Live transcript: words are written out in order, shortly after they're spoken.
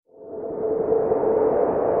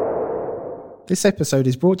This episode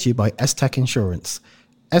is brought to you by S-Tech Insurance.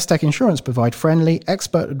 S-Tech Insurance provide friendly,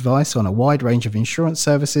 expert advice on a wide range of insurance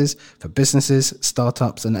services for businesses,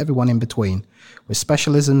 startups, and everyone in between. With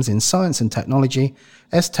specialisms in science and technology,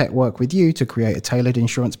 S-Tech work with you to create a tailored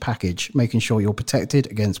insurance package, making sure you're protected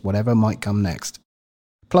against whatever might come next.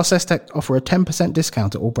 Plus, S-Tech offer a 10%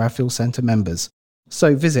 discount to all Bradfield Centre members.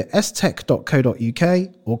 So visit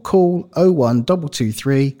stech.co.uk or call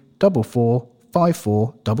 01223 44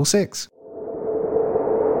 5466.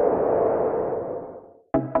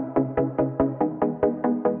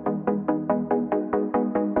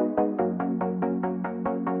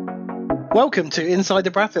 Welcome to Inside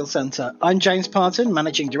the Bradfield Centre. I'm James Parton,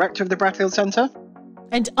 Managing Director of the Bradfield Centre.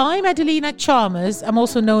 And I'm Adelina Chalmers. I'm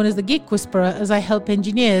also known as the Geek Whisperer, as I help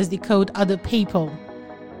engineers decode other people.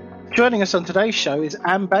 Joining us on today's show is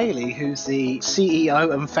Anne Bailey, who's the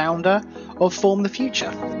CEO and founder of Form the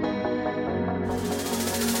Future.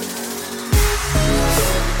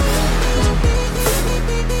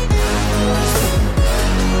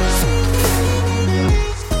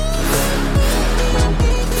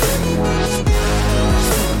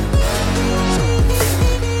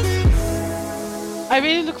 I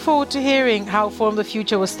really look forward to hearing how Form the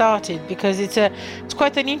Future was started, because it's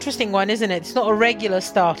quite an interesting one, isn't it? It's not a regular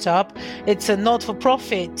startup. It's a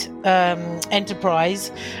not-for-profit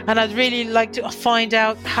enterprise. And I'd really like to find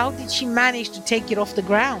out, how did she manage to take it off the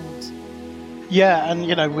ground? Yeah,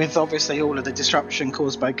 and with obviously all of the disruption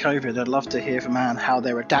caused by COVID, I'd love to hear from Anne how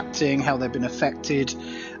they're adapting, how they've been affected,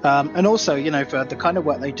 and also, for the kind of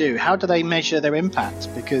work they do, how do they measure their impact?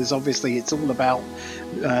 Because obviously it's all about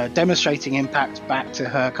demonstrating impact back to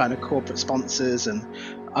her kind of corporate sponsors and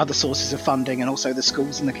other sources of funding, and also the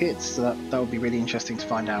schools and the kids. So that would be really interesting to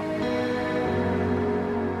find out.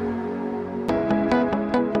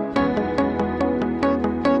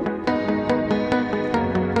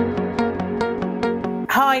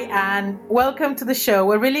 Hi, Anne. Welcome to the show.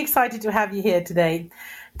 We're really excited to have you here today.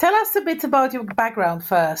 Tell us a bit about your background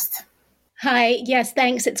first. Hi. Yes,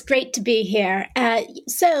 thanks. It's great to be here.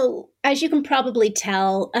 So, as you can probably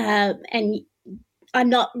tell, and I'm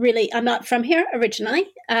not from here originally.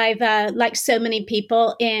 I've, like so many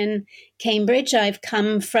people in Cambridge, I've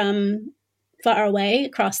come from far away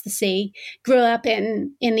across the sea, grew up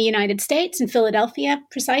in the United States, in Philadelphia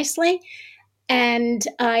precisely. And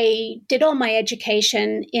I did all my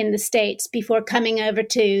education in the States before coming over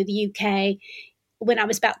to the UK when I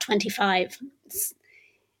was about 25.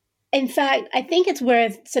 In fact, I think it's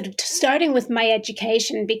worth sort of starting with my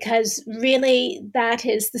education, because really that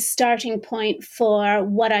is the starting point for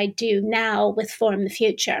what I do now with Form the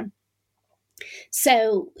Future.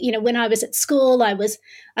 So, when I was at school, I was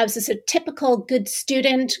a sort of typical good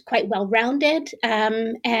student, quite well-rounded,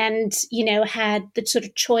 and, had the sort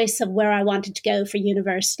of choice of where I wanted to go for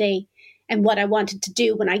university and what I wanted to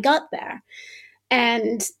do when I got there.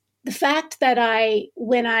 And the fact that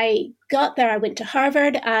when I got there, I went to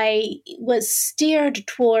Harvard, I was steered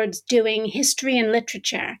towards doing history and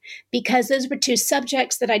literature, because those were two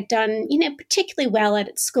subjects that I'd done, particularly well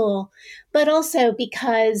at school, but also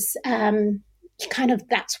because kind of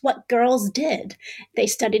that's what girls did. They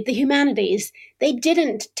studied the humanities. They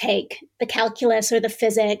didn't take the calculus or the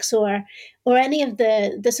physics or any of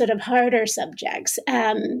the sort of harder subjects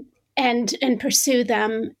and pursue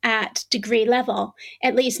them at degree level,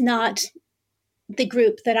 at least not the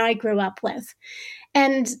group that I grew up with.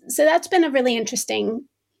 And so that's been a really interesting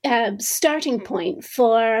starting point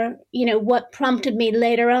for, what prompted me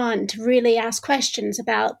later on to really ask questions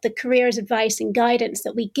about the careers advice and guidance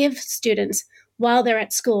that we give students while they're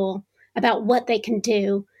at school about what they can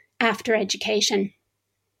do after education.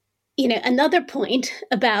 Another point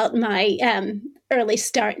about my early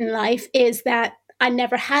start in life is that I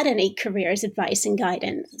never had any careers advice and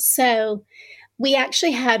guidance. So we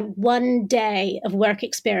actually had one day of work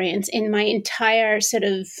experience in my entire sort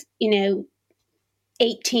of,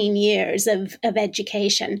 18 years of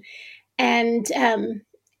education. And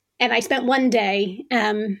I spent one day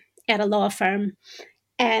at a law firm,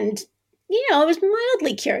 and I was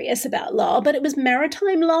mildly curious about law, but it was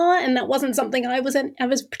maritime law, and that wasn't something I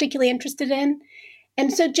was particularly interested in.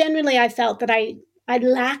 And so generally I felt that I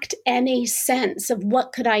lacked any sense of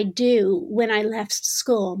what could I do when I left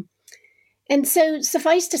school. And so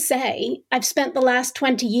suffice to say, I've spent the last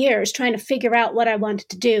 20 years trying to figure out what I wanted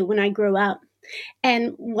to do when I grew up.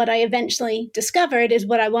 And what I eventually discovered is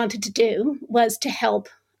what I wanted to do was to help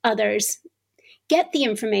others get the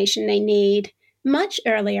information they need much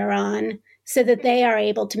earlier on, so that they are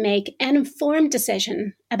able to make an informed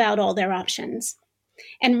decision about all their options.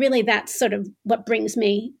 And really, that's sort of what brings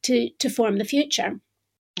me to Form the Future.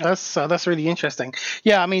 That's really interesting.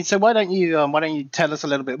 Yeah, I mean, so why don't you tell us a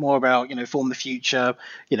little bit more about Form the Future,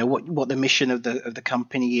 what the mission of the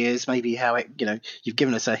company is, maybe how it you've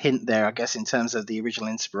given us a hint there, I guess, in terms of the original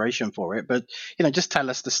inspiration for it, but just tell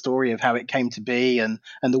us the story of how it came to be and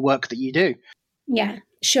the work that you do. Yeah,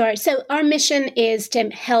 sure. So our mission is to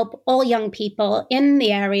help all young people in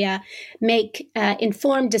the area make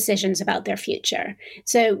informed decisions about their future.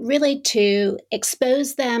 So really to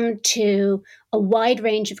expose them to a wide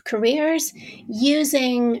range of careers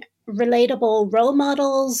using relatable role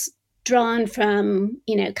models drawn from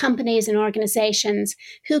companies and organizations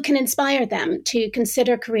who can inspire them to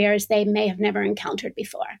consider careers they may have never encountered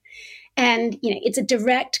before. And it's a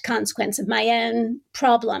direct consequence of my own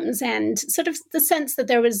problems and sort of the sense that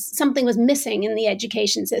there was something was missing in the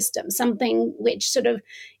education system, something which sort of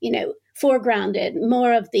foregrounded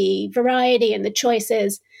more of the variety and the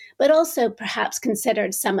choices, but also perhaps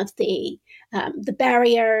considered some of the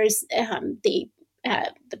barriers, the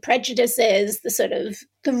prejudices,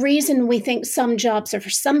 the reason we think some jobs are for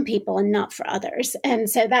some people and not for others. And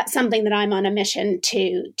so that's something that I'm on a mission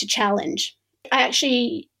to challenge. I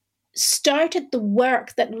actually started the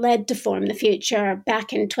work that led to Form the Future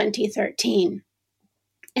back in 2013.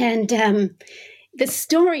 And the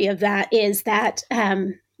story of that is that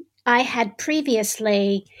I had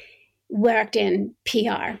previously worked in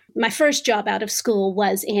PR. My first job out of school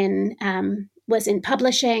was in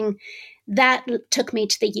publishing. That took me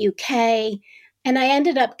to the UK. And I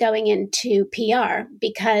ended up going into PR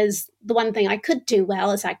because the one thing I could do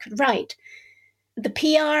well is I could write. The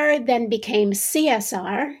PR then became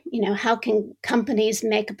CSR, how can companies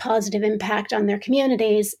make a positive impact on their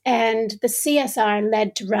communities? And the CSR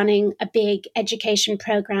led to running a big education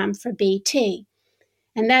program for BT.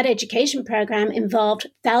 And that education program involved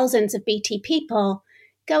thousands of BT people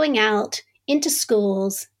going out into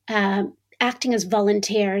schools, acting as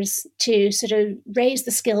volunteers to sort of raise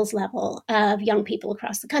the skills level of young people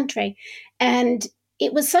across the country. And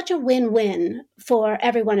it was such a win-win for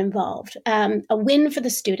everyone involved. A win for the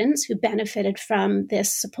students who benefited from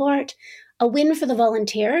this support, a win for the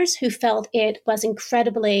volunteers who felt it was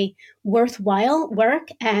incredibly worthwhile work.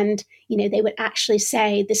 And, they would actually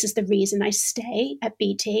say, this is the reason I stay at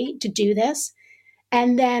BT to do this.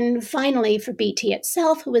 And then finally for BT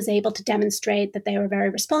itself, who was able to demonstrate that they were a very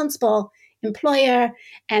responsible employer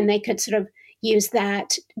and they could sort of use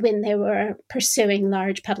that when they were pursuing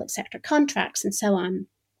large public sector contracts and so on.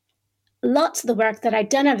 Lots of the work that I'd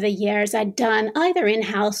done over the years, I'd done either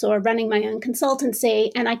in-house or running my own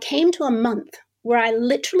consultancy. And I came to a month where I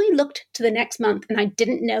literally looked to the next month and I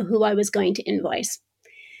didn't know who I was going to invoice.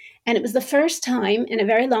 And it was the first time in a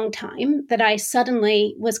very long time that I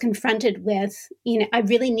suddenly was confronted with, I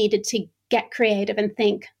really needed to get creative and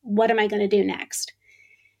think, what am I going to do next?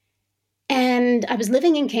 And I was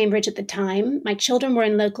living in Cambridge at the time. My children were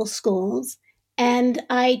in local schools. And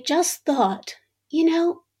I just thought,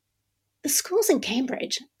 the schools in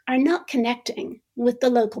Cambridge are not connecting with the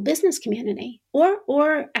local business community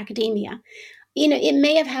or academia. It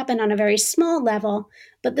may have happened on a very small level,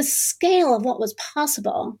 but the scale of what was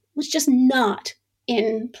possible was just not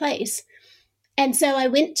in place. And so I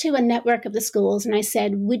went to a network of the schools and I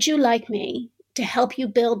said, would you like me to help you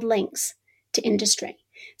build links to industry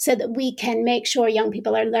so that we can make sure young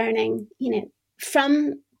people are learning,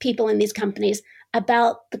 from people in these companies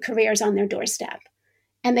about the careers on their doorstep?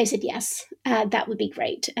 And they said, yes, that would be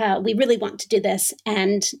great. We really want to do this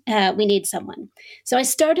and we need someone. So I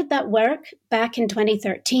started that work back in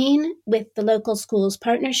 2013 with the local schools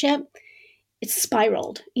partnership. It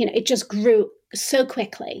spiraled, it just grew so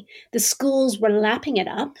quickly. The schools were lapping it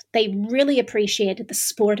up. They really appreciated the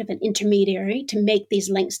support of an intermediary to make these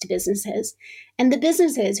links to businesses. And the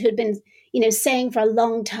businesses who had been, saying for a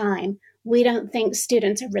long time, we don't think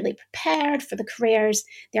students are really prepared for the careers.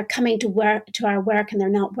 They're coming to our work and they're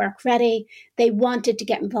not work ready. They wanted to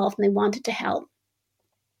get involved and they wanted to help.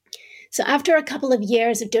 So after a couple of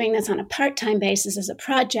years of doing this on a part-time basis as a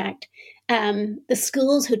project, the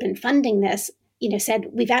schools who'd been funding this, said,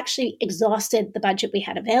 we've actually exhausted the budget we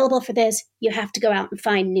had available for this. You have to go out and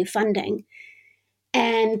find new funding.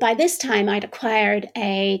 And by this time, I'd acquired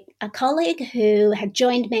a colleague who had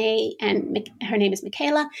joined me, and her name is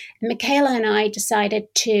Michaela. And Michaela and I decided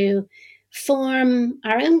to form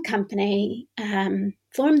our own company,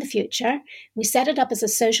 Form the Future. We set it up as a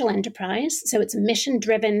social enterprise. So it's a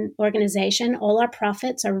mission-driven organization. All our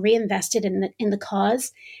profits are reinvested in the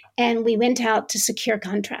cause. And we went out to secure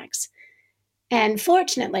contracts. And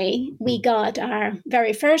fortunately, we got our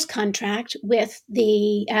very first contract with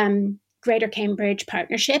the Greater Cambridge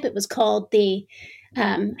Partnership. It was called the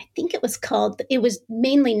I think it was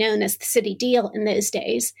mainly known as the City Deal in those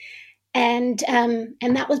days. And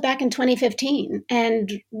that was back in 2015.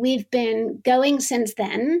 And we've been going since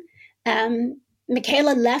then.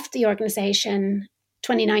 Michaela left the organization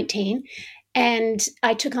 2019, and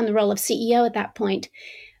I took on the role of CEO at that point.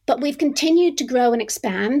 But we've continued to grow and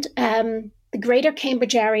expand. The greater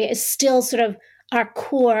Cambridge area is still sort of our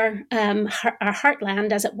core, our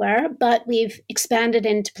heartland, as it were, but we've expanded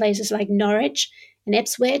into places like Norwich and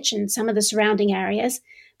Ipswich and some of the surrounding areas.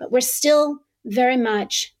 But we're still very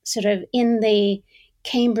much sort of in the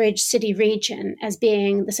Cambridge city region as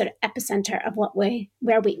being the sort of epicenter of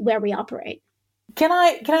where we operate. Can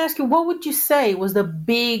I ask you, what would you say was the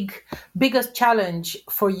biggest challenge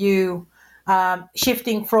for you,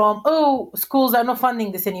 shifting from, schools are not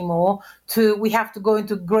funding this anymore, to we have to go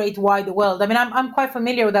into great wider world? I mean, I'm quite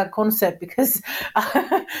familiar with that concept because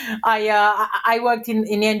I worked in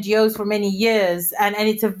NGOs for many years, and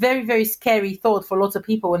it's a very, very scary thought for lots of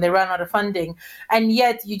people when they run out of funding. And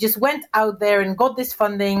yet you just went out there and got this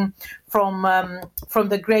funding from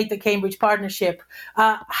the Greater Cambridge Partnership.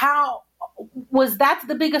 How was that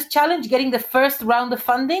the biggest challenge, getting the first round of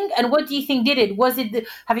funding? And what do you think did it? Was it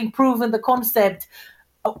having proven the concept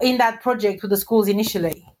in that project with the schools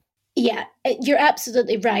initially? Yeah, you're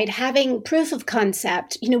absolutely right. Having proof of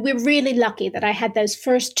concept, we're really lucky that I had those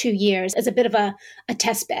first 2 years as a bit of a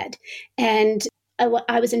test bed. And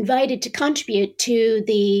I was invited to contribute to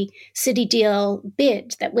the City Deal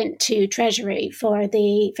bid that went to Treasury for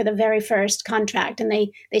the very first contract. And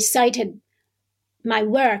they cited my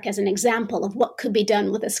work as an example of what could be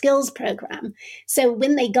done with a skills program. So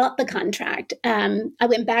when they got the contract, I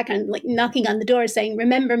went back and knocking on the door saying,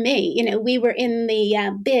 remember me, we were in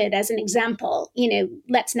the bid as an example,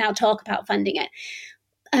 let's now talk about funding it.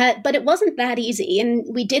 But it wasn't that easy. And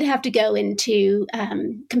we did have to go into,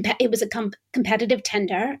 it was a competitive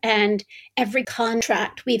tender, and every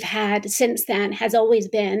contract we've had since then has always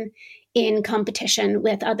been in competition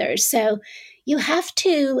with others. So you have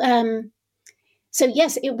to, so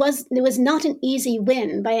yes, it was not an easy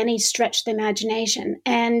win by any stretch of the imagination.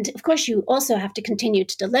 And of course, you also have to continue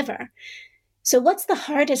to deliver. So what's the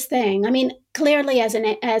hardest thing? I mean, clearly as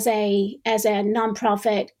a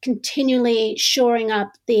nonprofit, continually shoring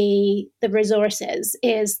up the resources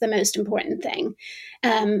is the most important thing.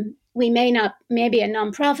 We may be a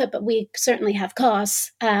nonprofit, but we certainly have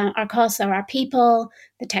costs. Our costs are our people,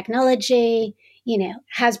 the technology,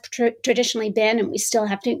 has traditionally been, and we still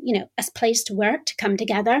have to, a place to work, to come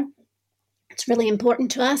together. It's really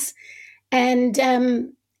important to us. And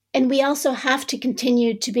we also have to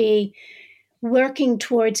continue to be working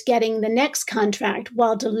towards getting the next contract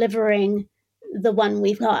while delivering the one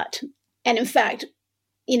we've got. And in fact,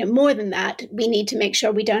 more than that, we need to make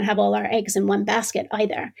sure we don't have all our eggs in one basket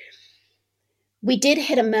either. We did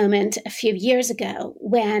hit a moment a few years ago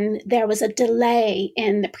when there was a delay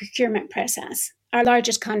in the procurement process. Our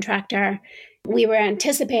largest contractor, we were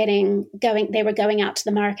anticipating they were going out to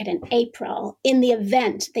the market in April. In the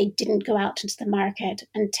event, they didn't go out into the market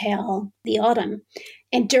until the autumn.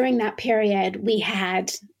 And during that period, we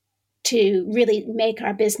had to really make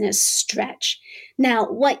our business stretch. Now,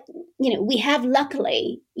 we have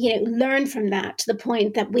luckily, learned from that to the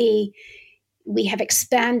point that we have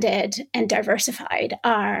expanded and diversified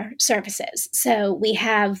our services. So we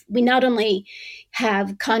not only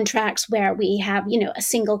have contracts where we have, a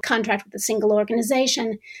single contract with a single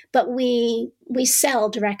organization, but we sell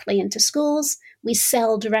directly into schools. We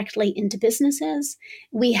sell directly into businesses.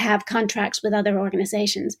 We have contracts with other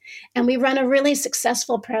organizations. And we run a really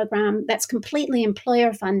successful program that's completely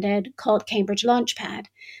employer funded called Cambridge Launchpad.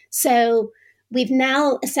 So we've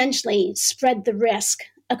now essentially spread the risk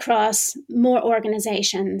across more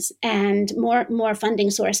organizations and more funding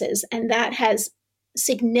sources. And that has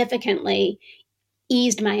significantly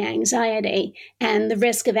eased my anxiety and the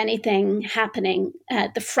risk of anything happening,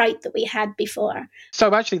 the fright that we had before.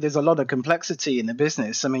 So actually, there's a lot of complexity in the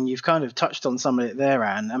business. I mean, you've kind of touched on some of it there,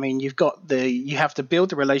 Anne. I mean, you have to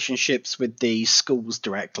build the relationships with the schools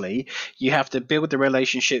directly. You have to build the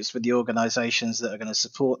relationships with the organizations that are going to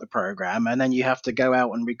support the program. And then you have to go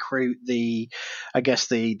out and recruit the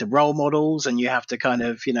role models, and you have to kind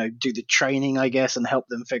of, do the training, I guess, and help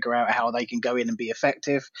them figure out how they can go in and be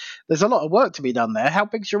effective. There's a lot of work to be done there. there. How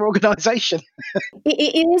big's your organization?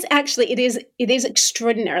 It is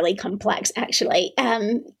extraordinarily complex, actually.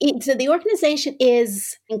 So the organization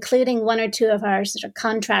is, including one or two of our sort of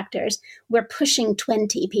contractors, we're pushing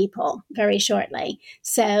 20 people very shortly.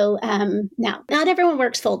 So now, not everyone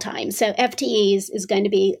works full time. So FTEs is going to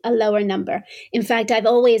be a lower number. In fact, I've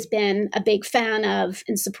always been a big fan of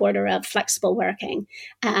and supporter of flexible working.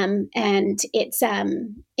 And it's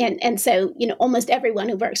and so, almost everyone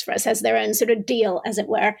who works for us has their own sort of deal, as it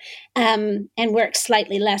were, and works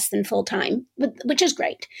slightly less than full time, which is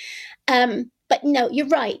great. But no, you're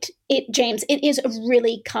right, James. It is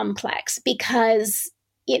really complex because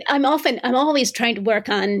I'm always trying to work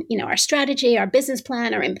on our strategy, our business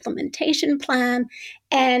plan, our implementation plan,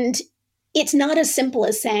 and it's not as simple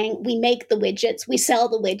as saying we make the widgets, we sell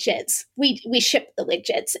the widgets, we ship the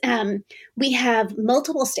widgets. We have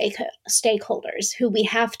multiple stakeholders who we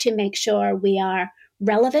have to make sure we are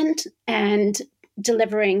relevant and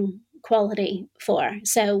delivering quality for.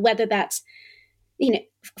 So whether that's,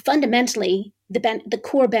 fundamentally the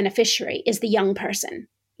core beneficiary is the young person.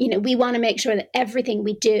 We want to make sure that everything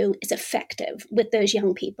we do is effective with those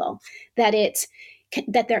young people, that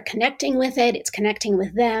they're connecting with it, it's connecting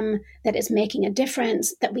with them, that it's making a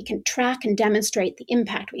difference, that we can track and demonstrate the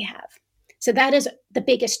impact we have. So that is the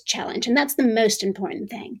biggest challenge, and that's the most important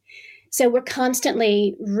thing. So we're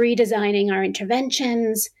constantly redesigning our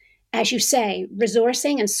interventions, as you say,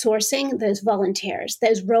 resourcing and sourcing those volunteers.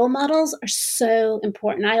 Those role models are so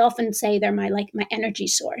important. I often say they're my energy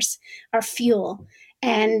source, our fuel.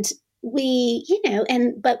 And they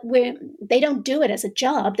don't do it as a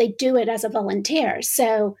job, they do it as a volunteer.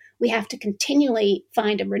 So we have to continually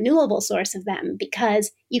find a renewable source of them because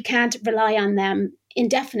you can't rely on them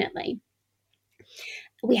indefinitely.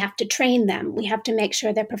 We have to train them. We have to make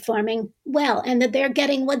sure they're performing well and that they're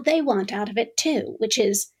getting what they want out of it too, which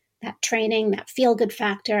is that training, that feel-good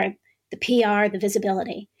factor, the PR, the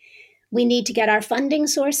visibility. We need to get our funding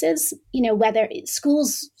sources, whether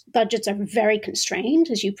schools' budgets are very constrained.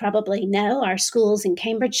 As you probably know, our schools in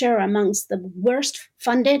Cambridgeshire are amongst the worst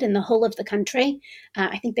funded in the whole of the country.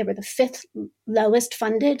 I think they were the 5th lowest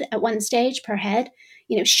funded at one stage per head.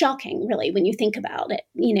 Shocking, really, when you think about it.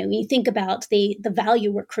 You think about the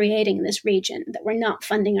value we're creating in this region, that we're not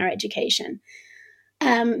funding our education.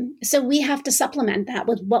 So we have to supplement that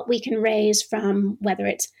with what we can raise from, whether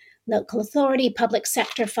it's local authority, public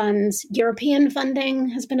sector funds, European funding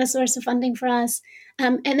has been a source of funding for us.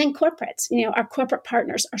 And then corporates, our corporate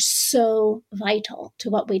partners are so vital to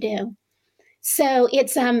what we do. So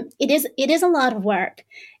it is a lot of work.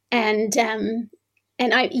 And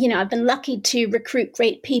I've been lucky to recruit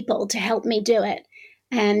great people to help me do it.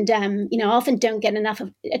 And, I often don't get enough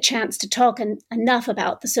of a chance to talk enough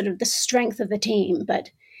about the sort of the strength of the team,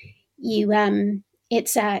 but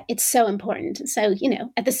it's so important. So,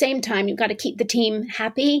 at the same time, you've got to keep the team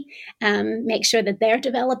happy, make sure that they're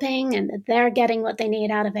developing and that they're getting what they need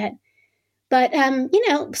out of it. But,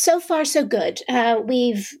 so far, so good.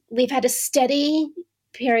 We've had a steady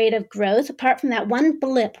period of growth, apart from that one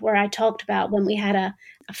blip where I talked about when we had a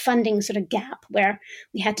funding sort of gap where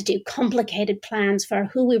we had to do complicated plans for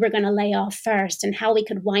who we were going to lay off first and how we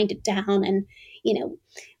could wind it down. And,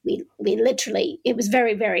 we literally, it was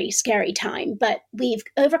very, very scary time, but we've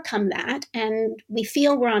overcome that and we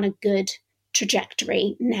feel we're on a good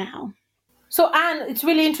trajectory now. So, Anne, it's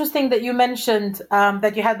really interesting that you mentioned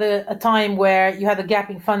that you had a time where you had a gap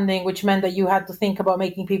in funding, which meant that you had to think about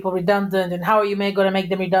making people redundant and how are you going to make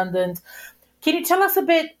them redundant. Can you tell us a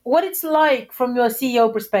bit what it's like from your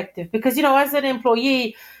CEO perspective? Because, as an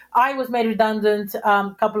employee, I was made redundant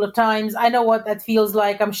a couple of times. I know what that feels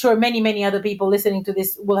like. I'm sure many, many other people listening to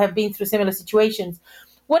this will have been through similar situations.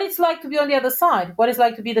 What it's like to be on the other side, what it's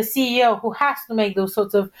like to be the CEO who has to make those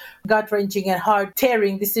sorts of gut-wrenching and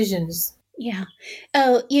heart-tearing decisions. Yeah.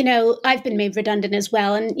 Oh, I've been made redundant as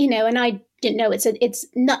well. And, and I didn't know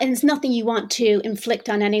it's nothing you want to inflict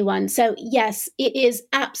on anyone. So yes, it is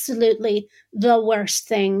absolutely the worst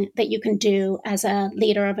thing that you can do as a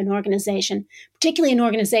leader of an organization, particularly an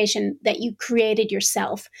organization that you created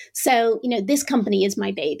yourself. So, this company is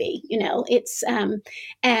my baby, it's,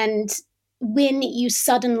 and when you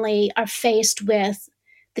suddenly are faced with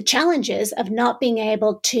the challenges of not being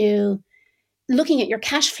able to looking at your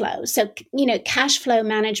cash flow. So, cash flow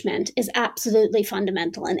management is absolutely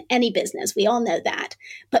fundamental in any business. We all know that,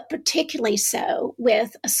 but particularly so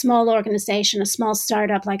with a small organization, a small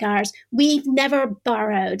startup like ours. We've never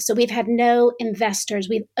borrowed. So we've had no investors.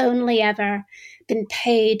 We've only ever been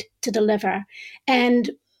paid to deliver.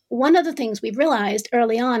 And one of the things we realized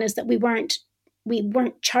early on is that we weren't we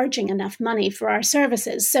weren't charging enough money for our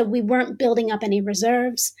services. So we weren't building up any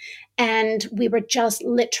reserves, and we were just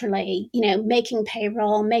literally, making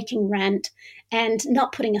payroll, making rent, and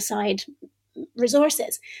not putting aside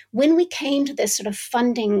resources. When we came to this sort of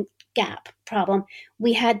funding gap problem,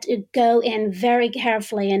 we had to go in very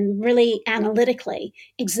carefully and really analytically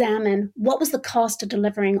examine what was the cost of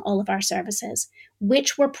delivering all of our services,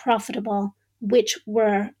 which were profitable, which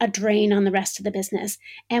were a drain on the rest of the business.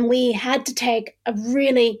 And we had to take a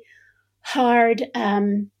really hard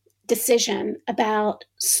decision about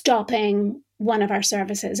stopping one of our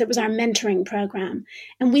services. It was our mentoring program.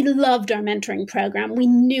 And we loved our mentoring program. We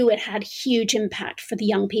knew it had huge impact for the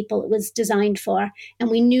young people it was designed for.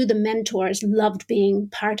 And we knew the mentors loved being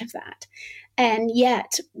part of that. And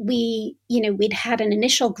yet we'd had an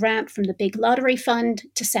initial grant from the big lottery fund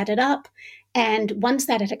to set it up. And once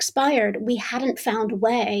that had expired, we hadn't found a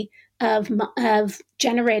way of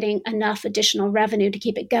generating enough additional revenue to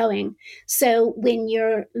keep it going. So when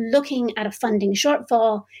you're looking at a funding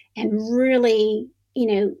shortfall and really,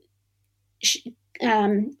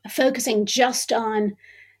 focusing just on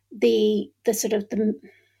the sort of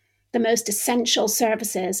the most essential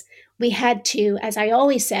services, we had to, as I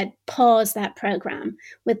always said, pause that program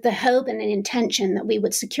with the hope and an intention that we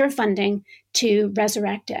would secure funding to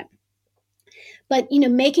resurrect it. But,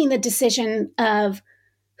 making the decision of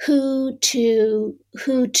whose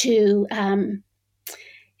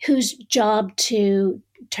job to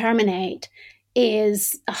terminate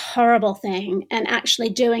is a horrible thing, and actually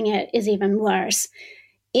doing it is even worse.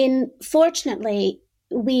 Fortunately,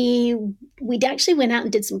 we actually went out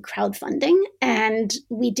and did some crowdfunding, and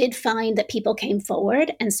we did find that people came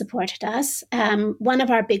forward and supported us. One of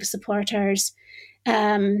our big supporters,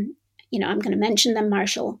 I'm going to mention them,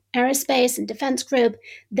 Marshall Aerospace and Defense Group.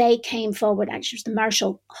 They came forward, actually the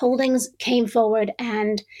Marshall Holdings came forward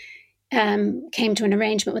and came to an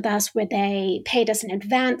arrangement with us where they paid us in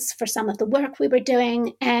advance for some of the work we were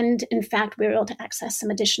doing. And in fact, we were able to access some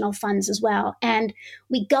additional funds as well. And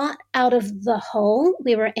we got out of the hole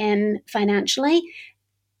we were in financially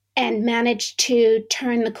and managed to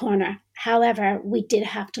turn the corner. However, we did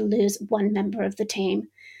have to lose one member of the team.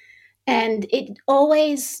 And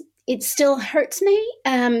it still hurts me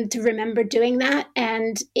to remember doing that.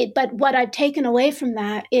 But what I've taken away from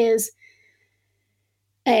that is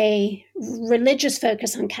a religious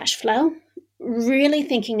focus on cash flow, really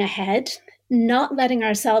thinking ahead, not letting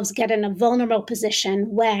ourselves get in a vulnerable position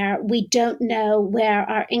where we don't know where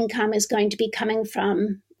our income is going to be coming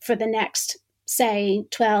from for the next, say,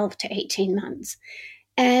 12 to 18 months.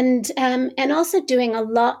 And also doing a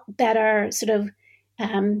lot better sort of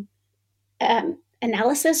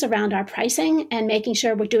analysis around our pricing and making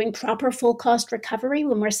sure we're doing proper full cost recovery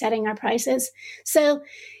when we're setting our prices. So,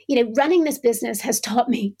 running this business has taught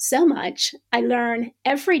me so much. I learn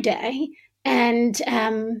every day. And,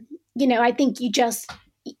 I think you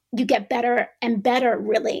get better and better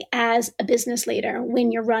really as a business leader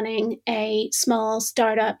when you're running a small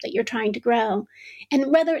startup that you're trying to grow.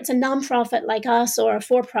 And whether it's a nonprofit like us or a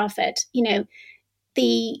for-profit,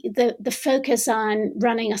 the focus on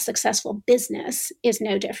running a successful business is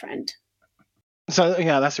no different. So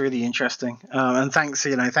yeah, that's really interesting, and thanks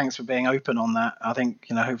for being open on that. I think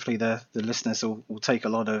hopefully the listeners will take a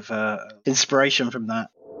lot of inspiration from that.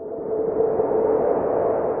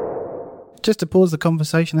 Just to pause the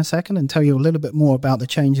conversation a second and tell you a little bit more about the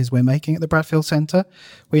changes we're making at the Bradfield Centre.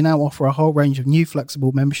 We now offer a whole range of new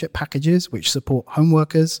flexible membership packages which support home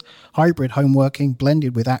workers, hybrid home working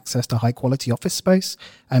blended with access to high quality office space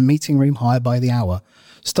and meeting room hire by the hour.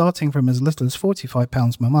 Starting from as little as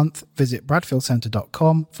 £45 per month, visit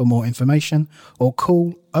bradfieldcentre.com for more information or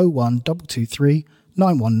call 01223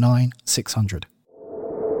 919 600.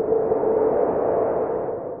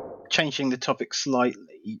 Changing the topic slightly,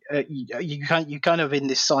 you kind of in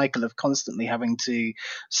this cycle of constantly having to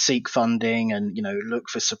seek funding and look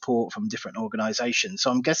for support from different organisations.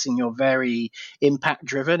 So I'm guessing you're very impact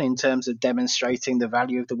driven in terms of demonstrating the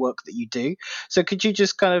value of the work that you do. So could you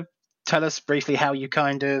just kind of tell us briefly how you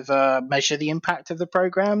kind of measure the impact of the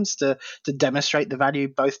programs to demonstrate the value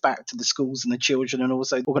both back to the schools and the children and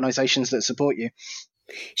also organisations that support you?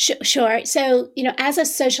 Sure. So, as a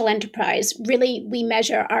social enterprise, really, we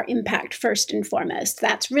measure our impact first and foremost.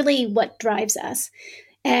 That's really what drives us.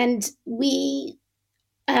 And we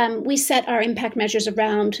we set our impact measures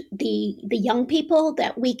around the young people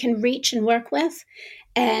that we can reach and work with,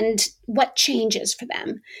 and what changes for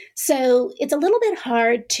them. So it's a little bit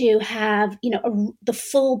hard to have, the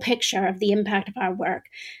full picture of the impact of our work,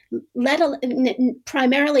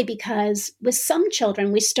 primarily because with some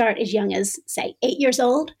children, we start as young as, say, 8 years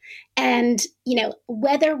old. And,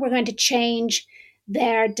 whether we're going to change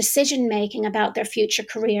their decision making about their future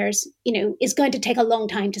careers, is going to take a long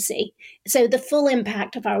time to see. So the full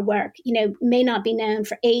impact of our work, may not be known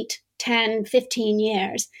for 8, 10, 15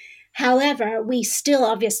 years. However, we still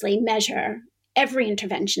obviously measure every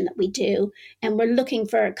intervention that we do, and we're looking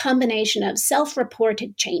for a combination of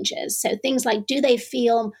self-reported changes. So things like, do they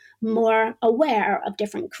feel more aware of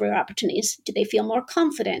different career opportunities? Do they feel more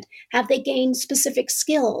confident? Have they gained specific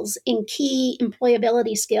skills in key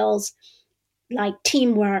employability skills like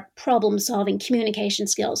teamwork, problem solving, communication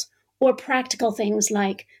skills, or practical things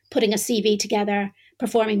like putting a CV together,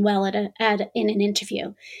 performing well in an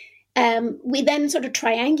interview? We then sort of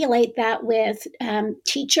triangulate that with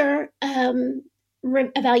teacher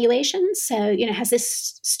evaluations. So, has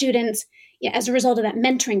this student, as a result of that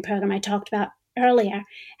mentoring program I talked about earlier,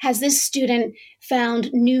 has this student found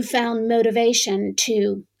newfound motivation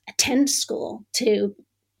to attend school, to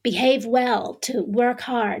behave well, to work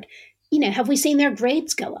hard? Have we seen their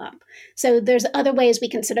grades go up? So there's other ways we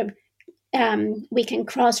can sort of we can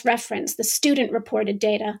cross-reference the student-reported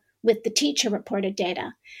data with the teacher-reported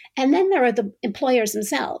data. And then there are the employers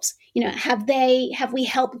themselves. Have we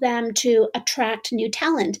helped them to attract new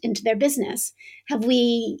talent into their business? Have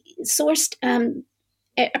we sourced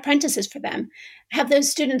apprentices for them? Have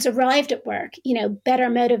those students arrived at work, better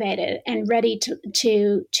motivated and ready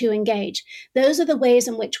to engage? Those are the ways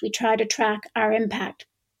in which we try to track our impact.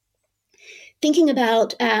 Thinking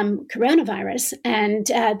about coronavirus and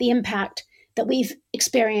the impact that we've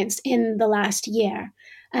experienced in the last year.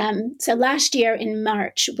 So last year in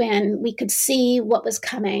March, when we could see what was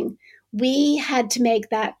coming, we had to make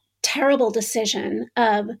that terrible decision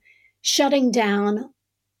of shutting down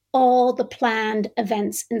all the planned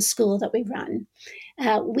events in school that we run.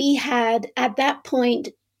 We had, at that point,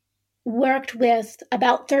 worked with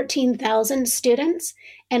about 13,000 students,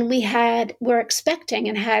 and were expecting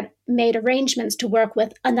and had made arrangements to work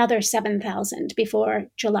with another 7,000 before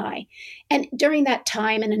July. And during that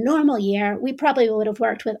time, in a normal year, we probably would have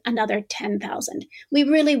worked with another 10,000. We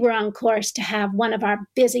really were on course to have one of our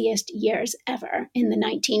busiest years ever in the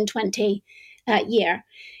 1920 year.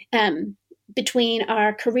 Between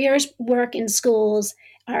our careers work in schools,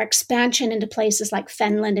 our expansion into places like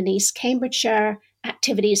Fenland and East Cambridgeshire,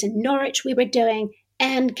 activities in Norwich we were doing,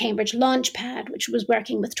 and Cambridge Launchpad, which was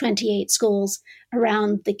working with 28 schools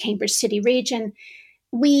around the Cambridge City region,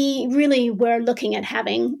 we really were looking at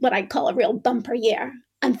having what I'd call a real bumper year.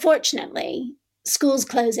 Unfortunately, schools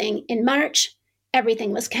closing in March,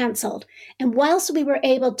 everything was cancelled. And whilst we were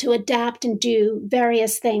able to adapt and do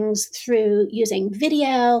various things through using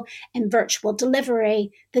video and virtual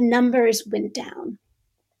delivery, the numbers went down.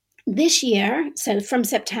 This year, so from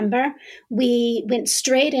September, we went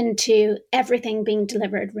straight into everything being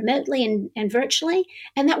delivered remotely and virtually,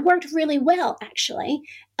 and that worked really well, actually.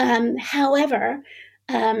 However,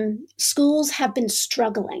 schools have been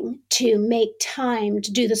struggling to make time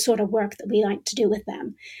to do the sort of work that we like to do with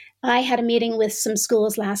them. I had a meeting with some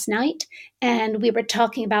schools last night, and we were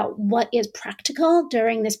talking about what is practical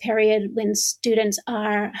during this period when students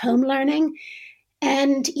are home learning.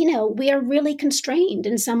 And, we are really constrained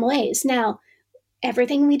in some ways. Now,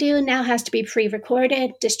 everything we do now has to be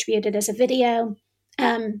pre-recorded, distributed as a video.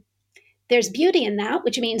 There's beauty in that,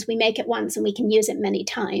 which means we make it once and we can use it many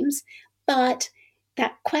times. But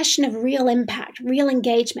that question of real impact, real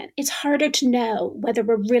engagement, it's harder to know whether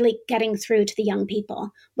we're really getting through to the young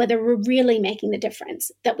people, whether we're really making the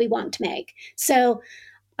difference that we want to make. So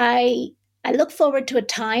I look forward to a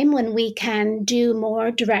time when we can do more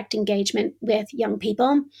direct engagement with young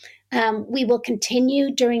people. We will continue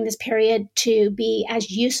during this period to be as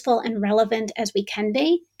useful and relevant as we can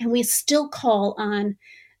be. And we still call on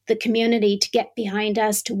the community to get behind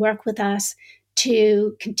us, to work with us,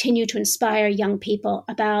 to continue to inspire young people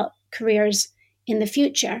about careers in the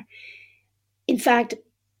future. In fact,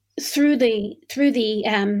 through the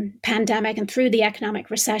pandemic and through the economic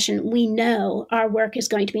recession, we know our work is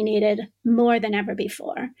going to be needed more than ever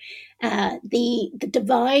before. The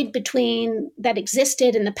divide that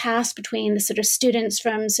existed in the past between the sort of students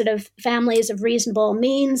from sort of families of reasonable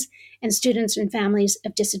means and students from families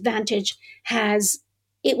of disadvantage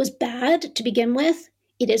it was bad to begin with.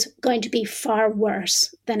 It is going to be far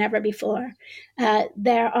worse than ever before.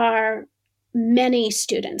 There are many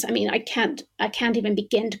students. I mean, I can't even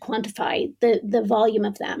begin to quantify the volume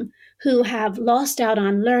of them who have lost out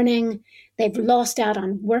on learning. They've lost out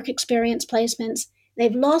on work experience placements.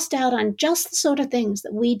 They've lost out on just the sort of things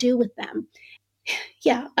that we do with them.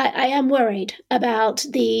 Yeah, I am worried about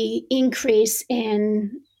the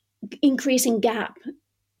increasing gap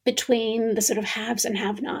between the sort of haves and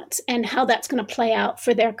have-nots and how that's going to play out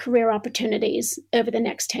for their career opportunities over the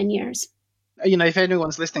next 10 years. If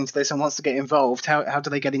anyone's listening to this and wants to get involved, how do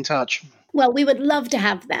they get in touch? Well, we would love to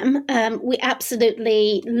have them. We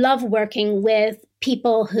absolutely love working with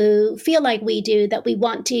people who feel like we do, that we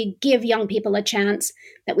want to give young people a chance,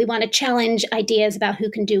 that we want to challenge ideas about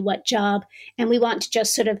who can do what job, and we want to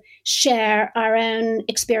just sort of share our own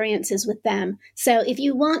experiences with them. So if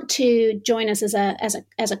you want to join us as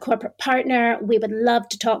a corporate partner, we would love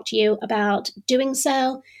to talk to you about doing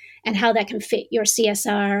so and how that can fit your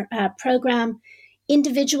CSR program.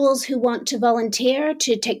 Individuals who want to volunteer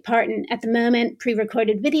to take part in, at the moment,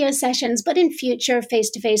 pre-recorded video sessions, but in future,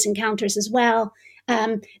 face-to-face encounters as well,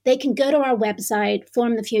 they can go to our website,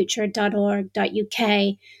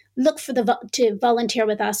 formthefuture.org.uk, look for to volunteer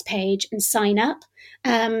with us page and sign up.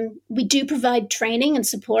 We do provide training and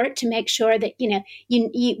support to make sure that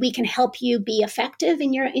we can help you be effective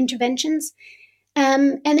in your interventions.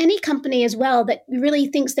 And any company as well that really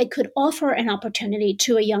thinks they could offer an opportunity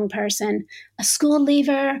to a young person, a school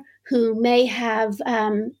leaver who may have,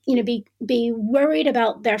 be worried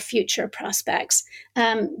about their future prospects,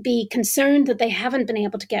 be concerned that they haven't been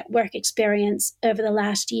able to get work experience over the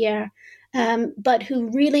last year, but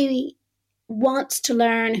who really wants to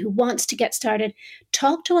learn, who wants to get started,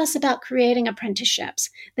 talk to us about creating apprenticeships.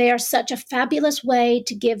 They are such a fabulous way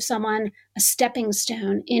to give someone a stepping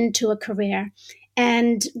stone into a career.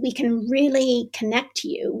 And we can really connect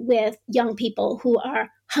you with young people who are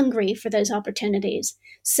hungry for those opportunities.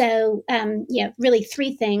 So, really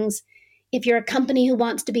 3 things. If you're a company who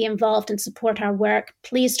wants to be involved and support our work,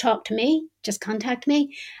 please talk to me. Just contact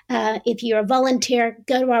me. If you're a volunteer,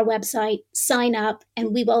 go to our website, sign up,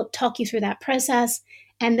 and we will talk you through that process.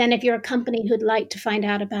 And then if you're a company who'd like to find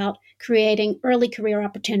out about creating early career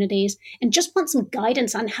opportunities and just want some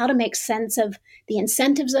guidance on how to make sense of the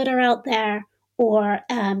incentives that are out there, or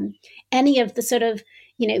any of the sort of,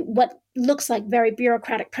 what looks like very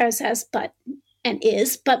bureaucratic process, but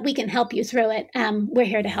we can help you through it. We're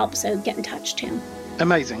here to help, so get in touch, Tim.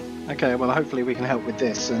 Amazing. Okay, well, hopefully we can help with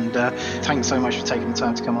this. And thanks so much for taking the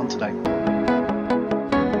time to come on today.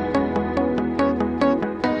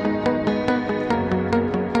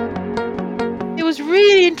 It was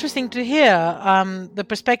really interesting to hear the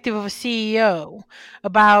perspective of a CEO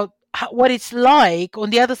about what it's like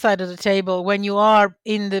on the other side of the table when you are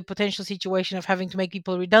in the potential situation of having to make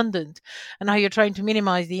people redundant, and how you're trying to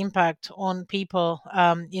minimize the impact on people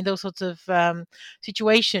in those sorts of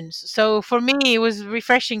situations. So for me, it was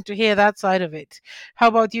refreshing to hear that side of it. How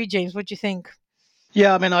about you, James? What do you think?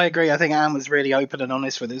 Yeah, I mean, I agree. I think Anne was really open and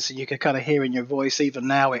honest with us. You could kind of hear in your voice, even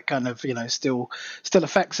now, it kind of, still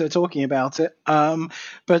affects her talking about it.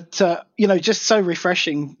 But just so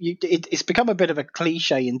refreshing. It's become a bit of a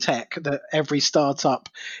cliche in tech that every startup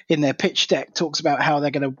in their pitch deck talks about how they're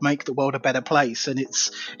going to make the world a better place. And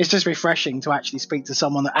it's just refreshing to actually speak to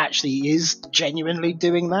someone that actually is genuinely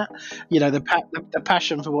doing that. The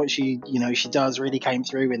passion for what she does really came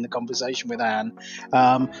through in the conversation with Anne.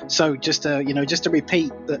 So just to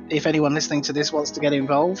repeat that if anyone listening to this wants to get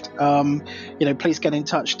involved, please get in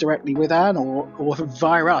touch directly with Anne or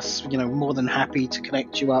via us. More than happy to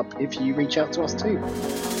connect you up if you reach out to us too.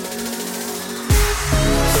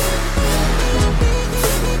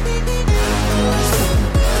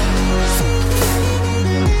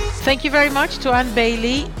 Thank you very much to Anne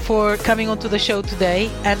Bailey for coming onto the show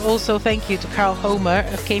today, and also thank you to Carol Homer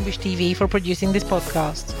of Cambridge TV for producing this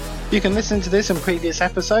podcast. You can listen to this and previous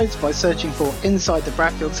episodes by searching for Inside the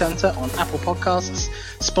Bradfield Centre on Apple Podcasts,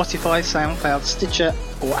 Spotify, SoundCloud, Stitcher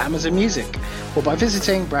or Amazon Music, or by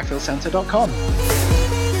visiting bradfieldcentre.com.